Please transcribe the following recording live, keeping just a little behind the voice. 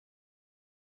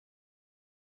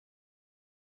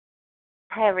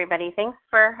Hi, everybody. Thanks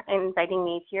for inviting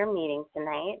me to your meeting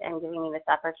tonight and giving me this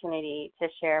opportunity to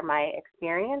share my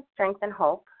experience, strength, and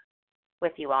hope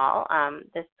with you all.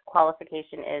 This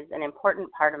qualification is an important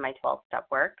part of my 12-step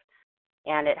work,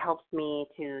 and it helps me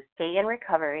to stay in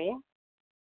recovery.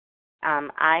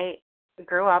 I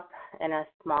grew up in a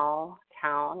small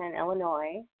town in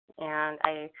Illinois, and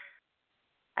I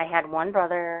had one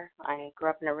brother. I grew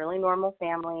up in a really normal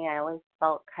family. I always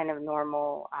felt kind of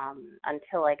normal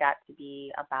until I got to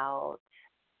be about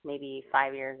maybe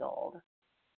 5 years old.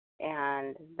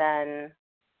 And then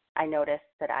I noticed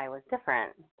that I was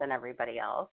different than everybody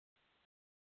else.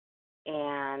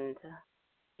 And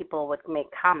people would make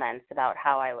comments about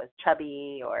how I was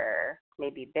chubby or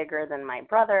maybe bigger than my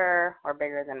brother or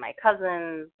bigger than my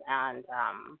cousins. And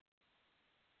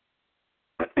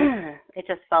it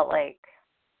just felt like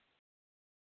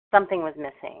something was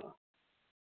missing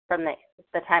from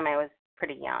the time I was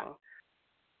pretty young.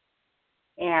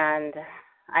 And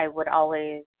I would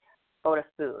always go to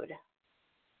food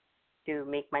to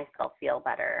make myself feel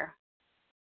better.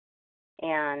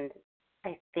 And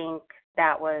I think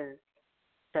that was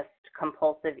just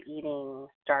compulsive eating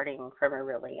starting from a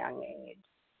really young age.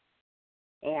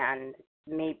 And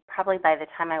probably by the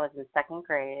time I was in second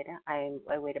grade, I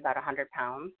weighed about 100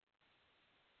 pounds.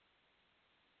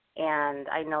 And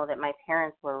I know that my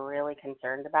parents were really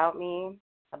concerned about me,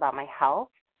 about my health,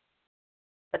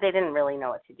 but they didn't really know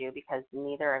what to do because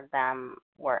neither of them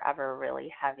were ever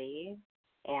really heavy.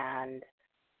 And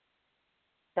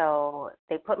so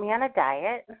they put me on a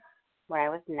diet when I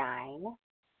was 9,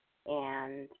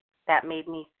 and that made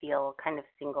me feel kind of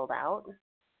singled out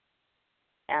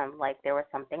and like there was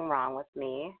something wrong with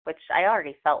me, which I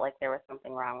already felt like there was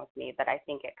something wrong with me, but I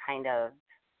think it kind of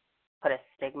put a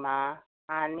stigma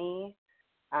on me,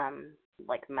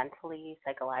 like mentally,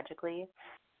 psychologically,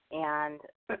 and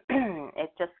it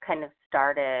just kind of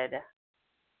started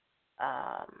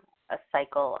a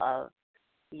cycle of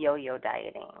yo-yo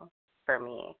dieting for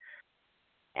me,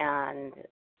 and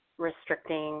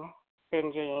restricting,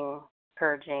 binging,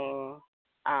 purging.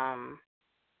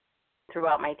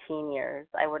 Throughout my teen years,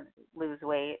 I would lose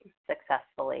weight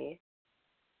successfully,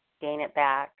 gain it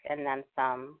back, and then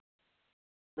some,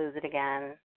 lose it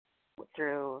again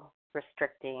through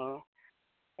restricting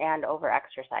and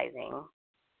over-exercising.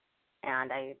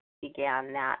 And I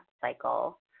began that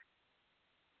cycle.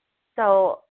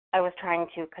 So I was trying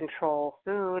to control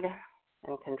food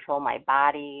and control my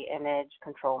body image,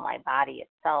 control my body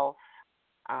itself.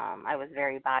 I was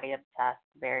very body obsessed,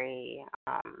 very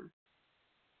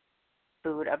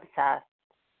food obsessed,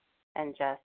 and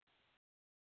just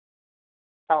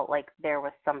felt like there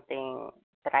was something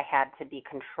that I had to be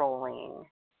controlling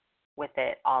with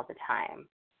it all the time.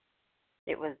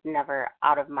 It was never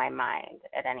out of my mind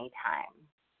at any time.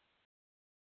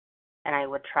 And I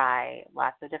would try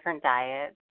lots of different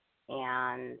diets,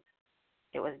 and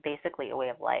it was basically a way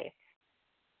of life.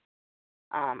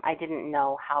 I didn't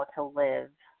know how to live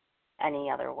any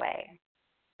other way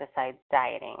besides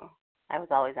dieting. I was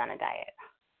always on a diet.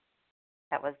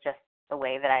 That was just the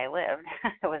way that I lived.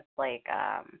 It was like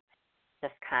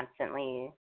just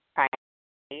constantly trying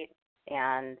to eat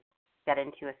and get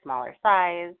into a smaller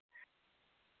size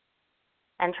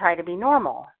and try to be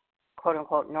normal, quote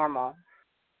unquote normal.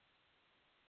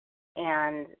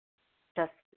 And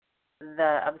just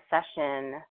the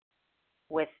obsession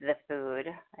with the food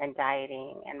and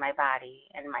dieting and my body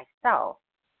and myself,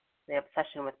 the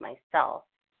obsession with myself,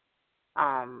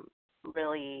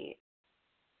 really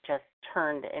just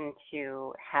turned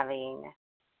into having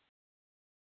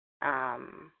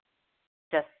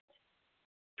just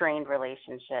strained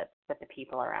relationships with the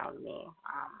people around me.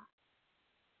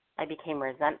 I became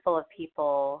resentful of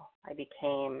people. I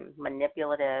became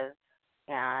manipulative.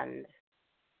 And,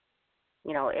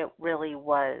 it really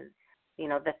was,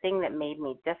 the thing that made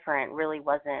me different really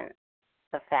wasn't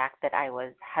the fact that I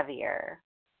was heavier.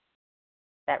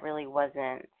 That really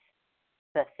wasn't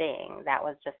the thing. That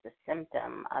was just a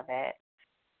symptom of it.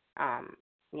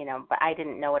 But I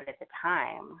didn't know it at the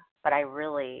time. But I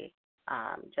really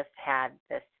just had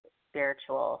this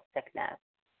spiritual sickness.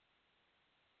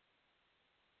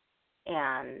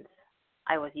 And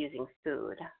I was using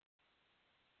food,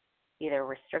 either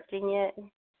restricting it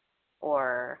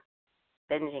or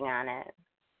binging on it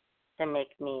to make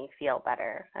me feel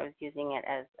better. I was using it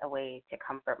as a way to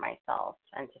comfort myself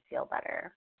and to feel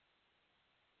better.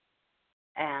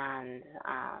 And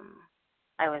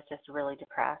I was just really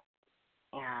depressed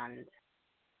and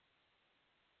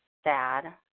sad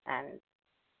and,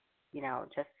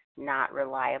 just not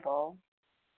reliable.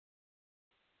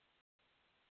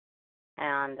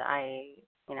 And I,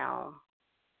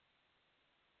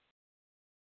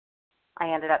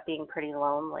 I ended up being pretty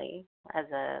lonely as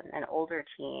an older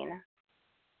teen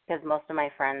because most of my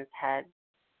friends had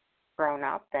grown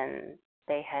up and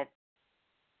they had,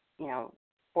 you know,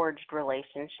 forged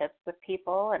relationships with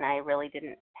people, and I really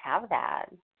didn't have that.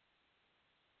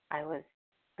 I was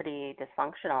pretty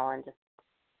dysfunctional and just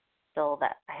still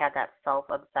that I had that self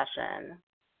obsession,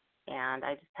 and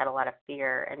I just had a lot of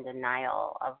fear and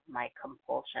denial of my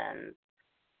compulsions.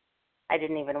 I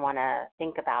didn't even want to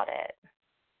think about it.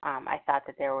 I thought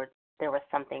that there was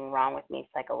something wrong with me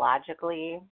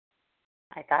psychologically.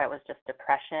 I thought it was just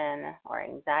depression or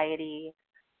anxiety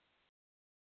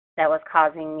that was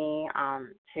causing me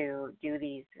to do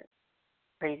these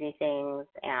crazy things.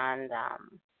 And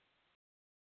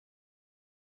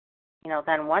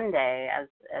then one day,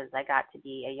 as I got to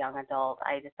be a young adult,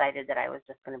 I decided that I was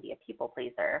just going to be a people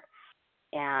pleaser,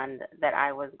 and that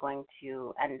I was going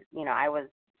to, and I was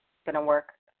going to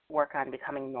work on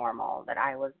becoming normal. That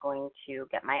I was going to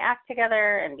get my act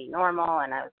together and be normal,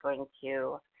 and I was going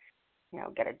to,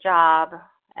 get a job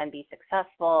and be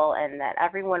successful, and that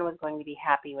everyone was going to be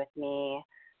happy with me,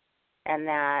 and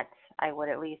that I would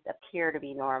at least appear to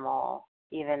be normal,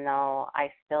 even though I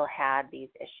still had these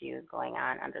issues going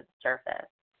on under the surface.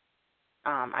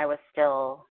 I was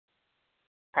still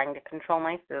trying to control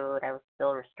my food. I was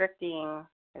still restricting.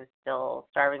 I was still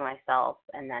starving myself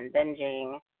and then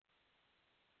binging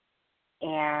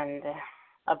and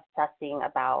obsessing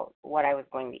about what I was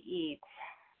going to eat,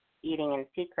 eating in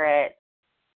secret,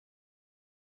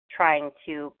 trying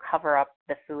to cover up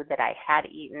the food that I had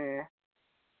eaten.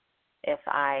 If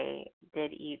I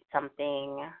did eat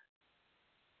something,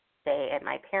 say, at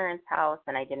my parents' house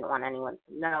and I didn't want anyone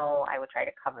to know, I would try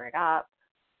to cover it up.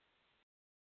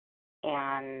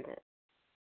 And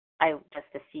I just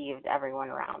deceived everyone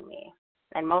around me.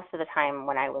 And most of the time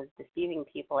when I was deceiving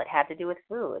people, it had to do with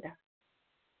food.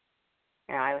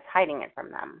 I was hiding it from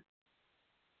them.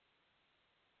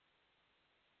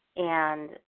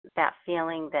 And that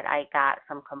feeling that I got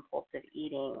from compulsive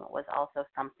eating was also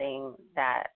something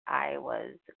that I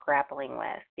was grappling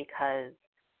with, because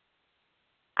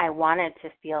I wanted to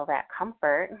feel that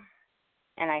comfort,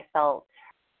 and I felt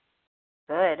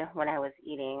good when I was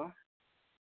eating,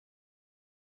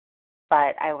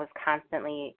 but I was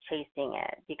constantly chasing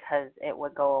it because it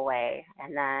would go away,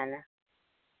 and then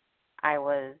I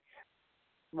was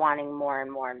wanting more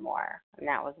and more and more, and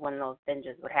that was when those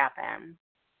binges would happen.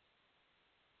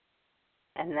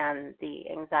 And then the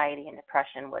anxiety and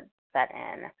depression would set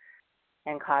in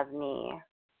and cause me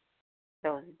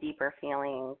those deeper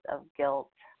feelings of guilt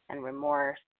and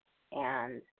remorse,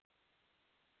 and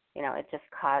it just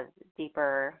caused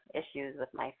deeper issues with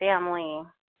my family,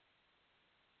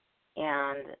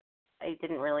 and I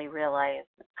didn't really realize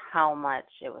how much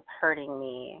it was hurting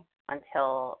me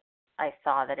until I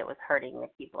saw that it was hurting the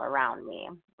people around me.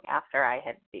 After I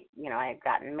had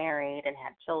gotten married and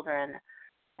had children,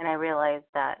 and I realized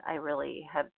that I really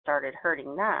had started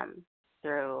hurting them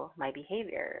through my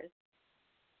behaviors.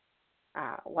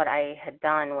 What I had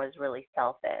done was really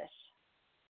selfish,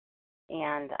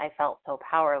 and I felt so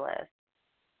powerless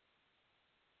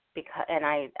and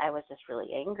I was just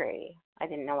really angry. I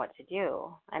didn't know what to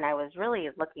do, and I was really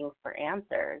looking for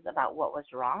answers about what was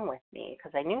wrong with me,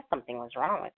 because I knew something was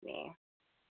wrong with me.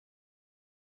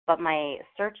 But my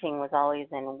searching was always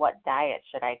in what diet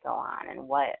should I go on, and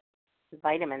what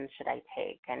vitamins should I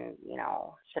take, and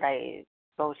should I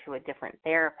go to a different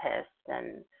therapist,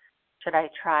 and should I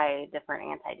try different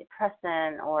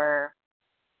antidepressant, or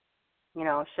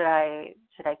should I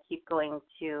keep going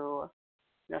to,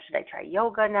 should I try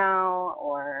yoga now,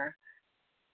 or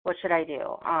what should I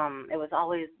do? It was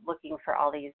always looking for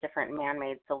all these different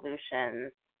man-made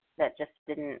solutions that just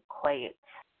didn't quite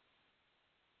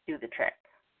do the trick.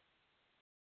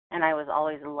 And I was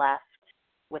always left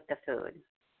with the food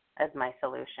as my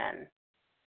solution.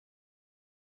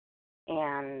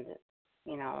 And,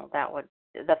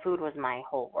 the food was my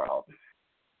whole world.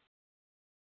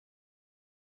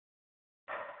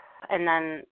 And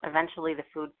then eventually the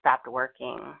food stopped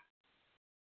working.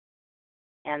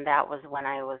 And that was when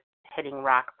I was hitting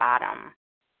rock bottom.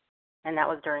 And that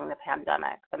was during the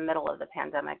pandemic, the middle of the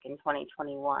pandemic in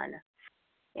 2021.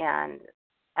 And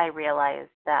I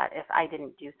realized that if I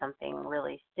didn't do something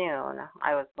really soon,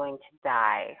 I was going to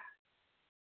die,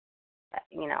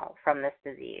 from this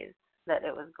disease, that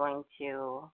it was going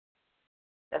to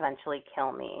eventually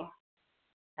kill me,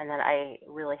 and that I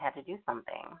really had to do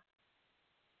something,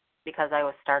 because I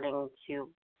was starting to,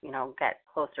 get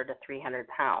closer to 300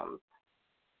 pounds,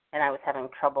 and I was having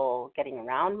trouble getting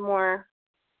around more,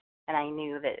 and I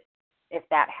knew that if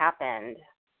that happened,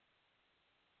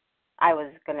 I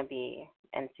was going to be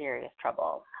in serious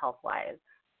trouble health-wise.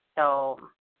 So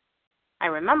I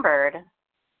remembered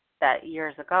that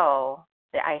years ago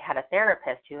that I had a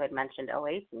therapist who had mentioned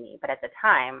OA to me, but at the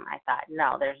time I thought,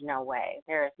 no, there's no way.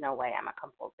 There is no way I'm a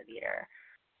compulsive eater.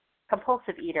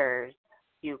 Compulsive eaters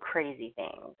do crazy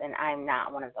things, and I'm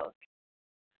not one of those.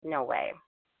 No way.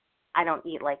 I don't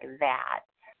eat like that.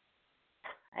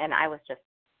 And I was just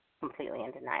completely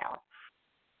in denial.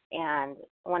 And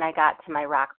when I got to my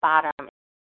rock bottom, it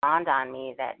dawned on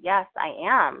me that, yes, I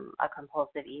am a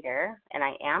compulsive eater, and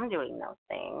I am doing those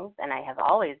things, and I have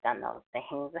always done those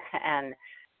things, and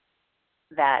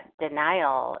that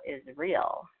denial is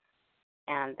real,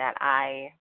 and that I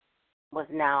was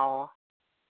now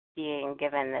being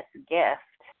given this gift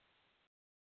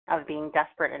of being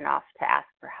desperate enough to ask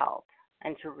for help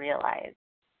and to realize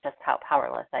just how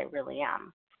powerless I really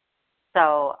am.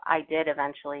 So I did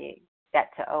eventually get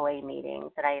to OA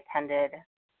meetings that I attended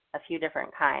a few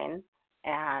different kinds,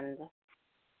 and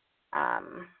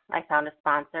I found a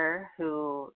sponsor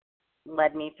who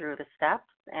led me through the steps,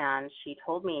 and she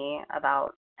told me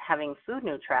about having food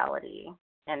neutrality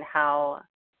and how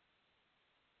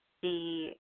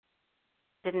she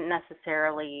didn't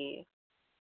necessarily,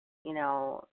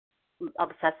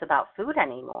 obsess about food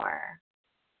anymore,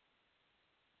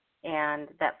 and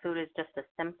that food is just a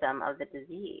symptom of the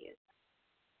disease.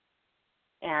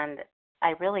 And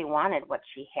I really wanted what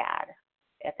she had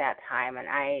at that time, and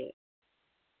I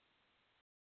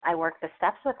worked the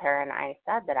steps with her, and I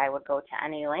said that I would go to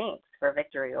any lengths for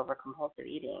victory over compulsive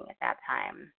eating at that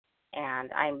time.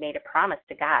 And I made a promise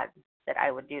to God that I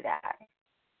would do that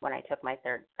when I took my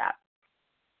third step.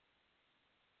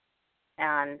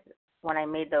 And when I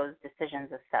made those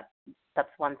decisions of steps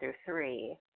 1 through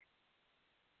 3,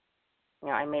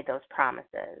 I made those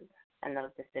promises and those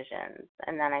decisions,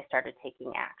 and then I started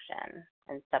taking action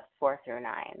in steps 4 through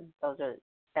 9.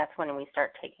 That's when we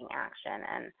start taking action.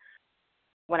 And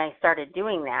when I started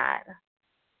doing that,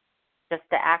 just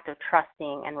the act of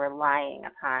trusting and relying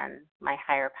upon my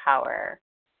higher power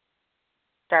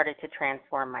started to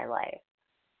transform my life.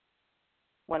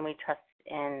 When we trust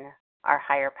in our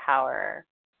higher power,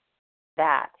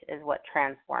 that is what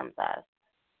transforms us.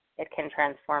 It can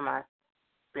transform us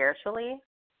spiritually,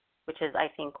 which is, I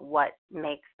think, what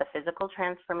makes the physical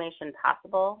transformation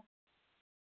possible.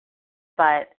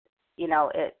 But,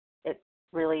 it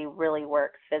really, really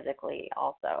works physically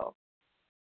also.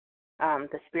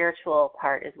 The spiritual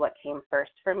part is what came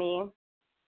first for me.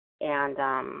 And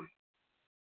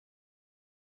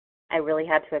I really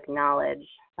had to acknowledge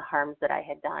the harms that I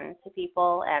had done to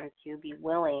people and to be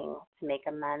willing to make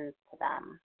amends to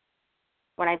them.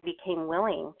 When I became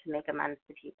willing to make amends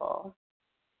to people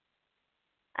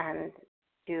and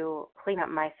to clean up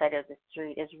my side of the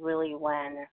street is really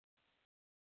when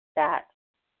that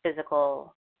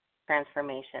physical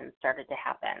transformation started to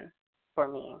happen for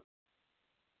me.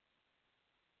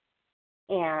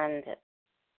 And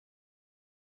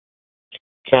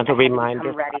gentle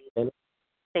reminder.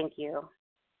 Thank you.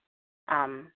 I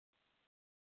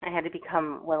had to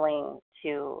become willing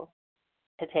to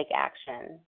take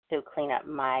action to clean up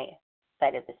my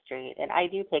side of the street. And I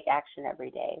do take action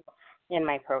every day in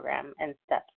my program in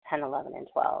steps 10, 11, and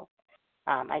 12.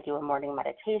 I do a morning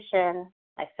meditation.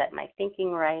 I set my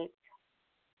thinking right.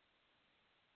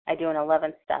 I do an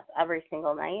 11th step every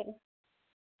single night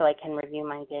so I can review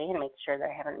my day and make sure that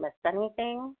I haven't missed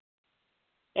anything.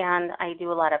 And I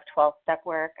do a lot of 12-step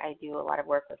work. I do a lot of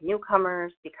work with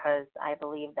newcomers because I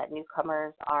believe that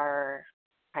newcomers are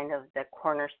kind of the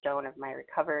cornerstone of my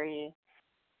recovery.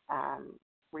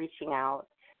 Reaching out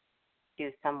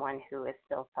to someone who is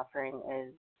still suffering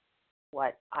is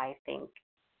what I think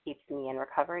keeps me in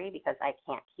recovery, because I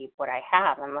can't keep what I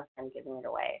have unless I'm giving it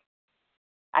away.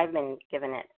 I've been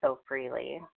given it so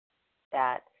freely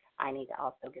that I need to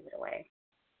also give it away.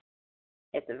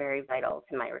 It's very vital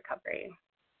to my recovery.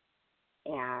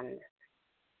 And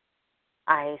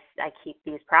I keep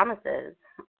these promises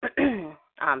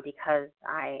because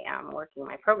I am working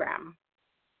my program.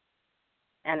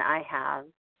 And I have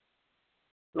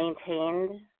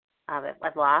maintained,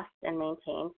 I've lost and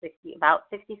maintained about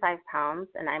 65 pounds,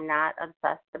 and I'm not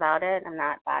obsessed about it. I'm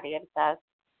not body obsessed.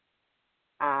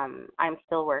 I'm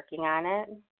still working on it.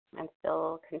 I'm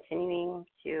still continuing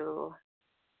to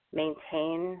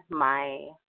maintain my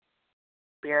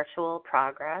spiritual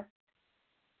progress.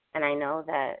 And I know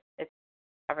that it's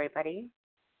everybody.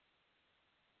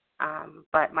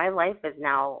 But my life is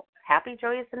now happy,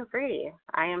 joyous, and free.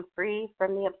 I am free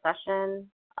from the obsession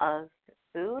of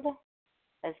food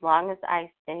as long as I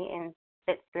stay in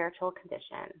fit spiritual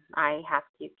condition. I have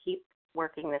to keep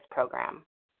working this program.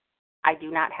 I do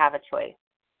not have a choice.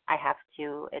 I have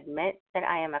to admit that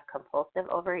I am a compulsive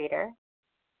overeater.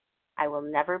 I will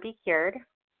never be cured,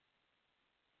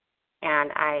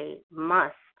 and I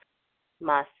must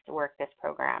work this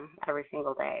program every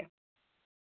single day.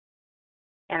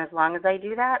 And as long as I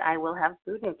do that, I will have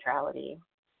food neutrality,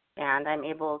 and I'm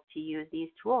able to use these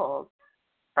tools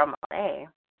from OA.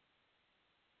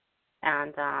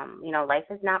 And, life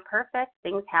is not perfect.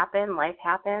 Things happen. Life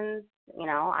happens.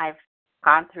 I've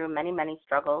gone through many, many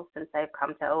struggles since I've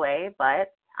come to OA,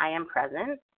 but I am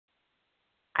present.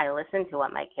 I listen to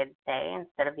what my kids say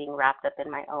instead of being wrapped up in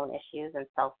my own issues and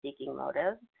self-seeking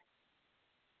motives.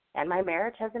 And my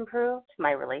marriage has improved.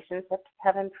 My relationships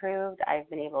have improved. I've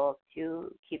been able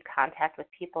to keep contact with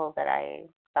people that I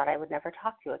thought I would never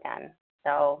talk to again.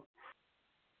 So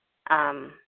I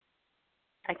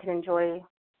can enjoy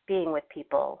being with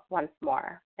people once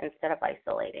more instead of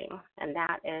isolating. And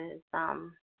that is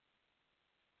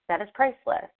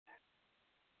priceless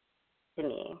to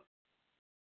me.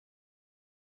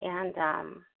 And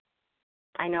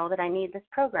I know that I need this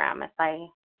program. If I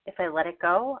let it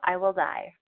go, I will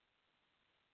die.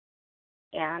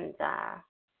 And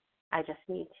I just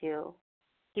need to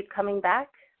keep coming back,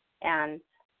 and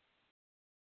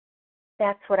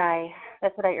that's what I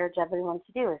urge everyone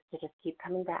to do, is to just keep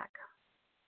coming back.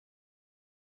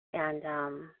 And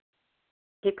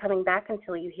keep coming back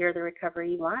until you hear the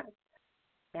recovery you want.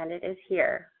 And it is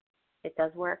here. It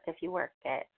does work if you work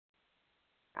it.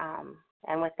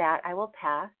 And with that, I will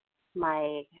pass.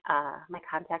 My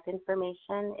contact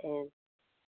information is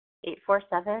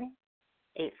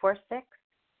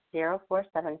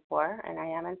 847-846-0474, and I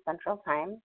am in Central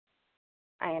Time.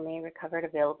 I am a recovered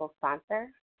available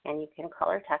sponsor, and you can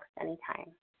call or text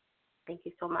anytime. Thank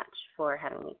you so much for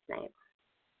having me tonight.